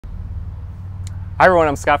Hi everyone,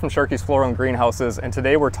 I'm Scott from Sharky's Floral and Greenhouses, and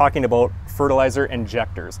today we're talking about fertilizer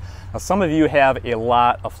injectors. Now some of you have a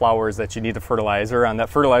lot of flowers that you need to fertilizer on that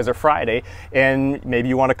Fertilizer Friday, and maybe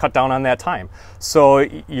you want to cut down on that time. So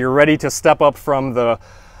you're ready to step up from the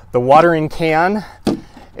watering can,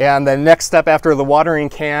 and the next step after the watering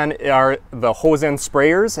can are the hose end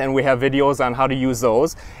sprayers, and we have videos on how to use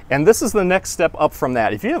those. And this is the next step up from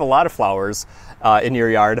that. If you have a lot of flowers in your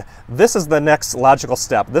yard, this is the next logical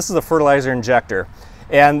step. This is a fertilizer injector.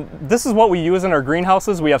 And this is what we use in our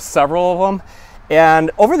greenhouses. We have several of them. And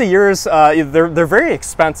over the years, they're very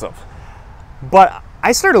expensive. But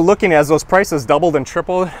I started looking as those prices doubled and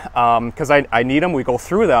tripled because I need them. We go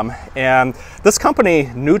through them. And this company,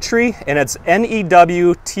 Newtry, and it's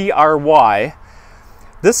N-E-W-T-R-Y,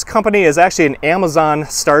 this company is actually an Amazon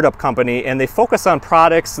startup company, and they focus on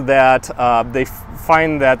products that they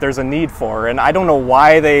find that there's a need for. And I don't know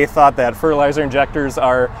why they thought that fertilizer injectors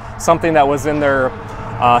are something that was in their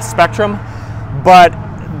spectrum, but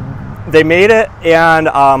they made it, and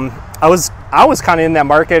I was kind of in that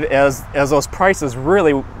market as those prices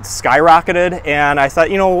really skyrocketed, and I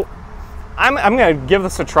thought, you know, I'm going to give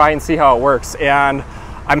this a try and see how it works. And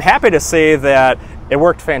I'm happy to say that it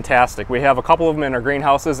worked fantastic. We have a couple of them in our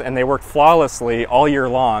greenhouses, and they worked flawlessly all year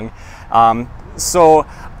long. So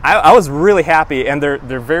I was really happy, and they're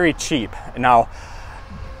very cheap. Now,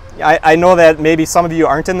 I know that maybe some of you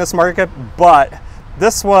aren't in this market, but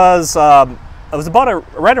this was it was about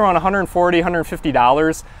right around $140,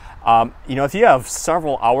 $150. You know, if you have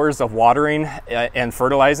several hours of watering and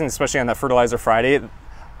fertilizing, especially on that Fertilizer Friday,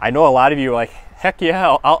 I know a lot of you are like, heck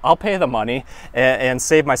yeah, I'll pay the money and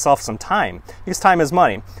save myself some time, because time is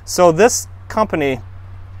money. So this company,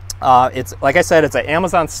 it's like I said, it's an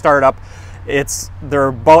Amazon startup. They're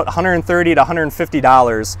about $130 to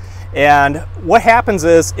 $150. And what happens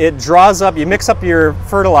is it draws up, you mix up your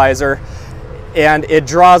fertilizer, and it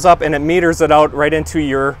draws up and it meters it out right into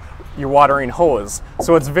your watering hose.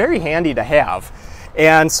 So it's very handy to have.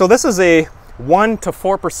 And so this is a 1 to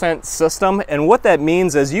 4% system, and what that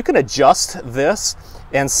means is you can adjust this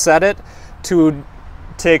and set it to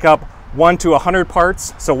take up 1 to 100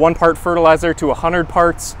 parts, so 1 part fertilizer to 100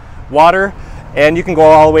 parts water, and you can go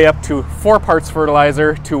all the way up to 4 parts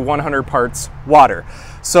fertilizer to 100 parts water.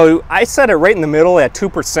 So I set it right in the middle at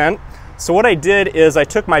 2%. So what I did is I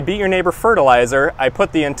took my Beat Your Neighbor Fertilizer, I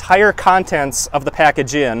put the entire contents of the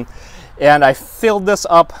package in, and I filled this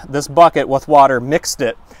bucket with water, mixed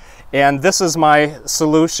it, and this is my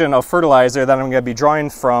solution of fertilizer that I'm going to be drawing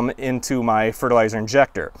from into my fertilizer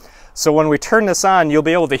injector. So when we turn this on, you'll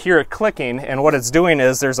be able to hear it clicking, and what it's doing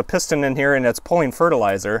is there's a piston in here and it's pulling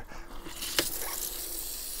fertilizer.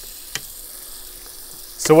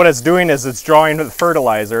 So what it's doing is it's drawing the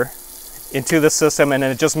fertilizer into the system, and then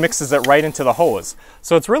it just mixes it right into the hose.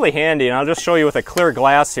 So it's really handy, and I'll just show you with a clear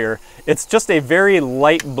glass here. It's just a very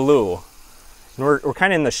light blue. And we're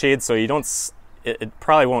kind of in the shade, so you don't, it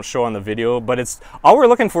probably won't show on the video, but it's all we're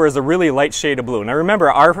looking for is a really light shade of blue. Now remember,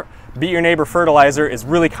 our Beat Your Neighbor fertilizer is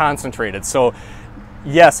really concentrated, so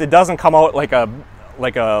yes, it doesn't come out like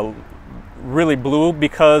a really blue,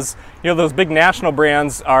 because you know those big national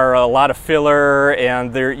brands are a lot of filler,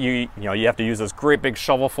 and you have to use this great big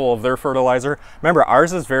shovelful of their fertilizer. Remember,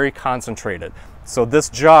 ours is very concentrated. So this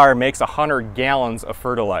jar makes 100 gallons of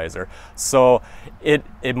fertilizer. So it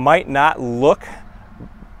might not look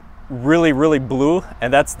really blue,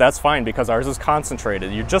 and that's fine, because ours is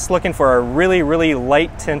concentrated. You're just looking for a really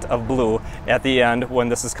light tint of blue at the end when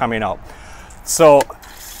this is coming out. So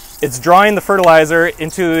it's drawing the fertilizer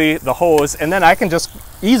into the hose, and then I can just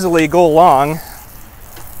easily go along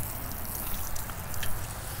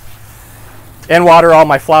and water all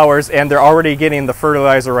my flowers, and they're already getting the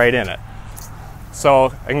fertilizer right in it.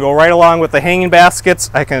 So I can go right along with the hanging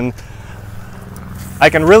baskets. I can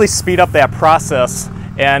really speed up that process,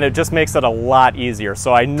 and it just makes it a lot easier.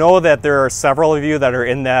 So I know that there are several of you that are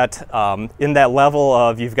in that level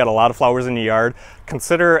of you've got a lot of flowers in your yard.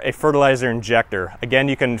 Consider a fertilizer injector. Again,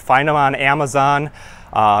 you can find them on Amazon.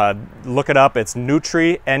 Look it up. It's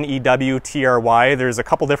Newtry, N-E-W-T-R-Y. There's a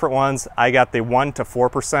couple different ones. I got the 1 to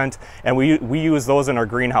 4%, and we use those in our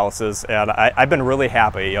greenhouses, and I've been really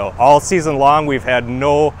happy. You know, all season long we've had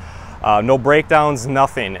no breakdowns,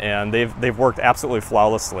 nothing, and they've worked absolutely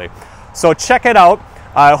flawlessly. So check it out.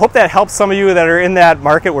 I hope that helps some of you that are in that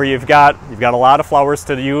market where you've got a lot of flowers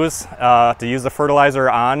to use the fertilizer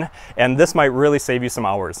on, and this might really save you some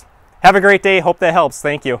hours. Have a great day. Hope that helps.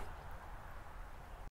 Thank you.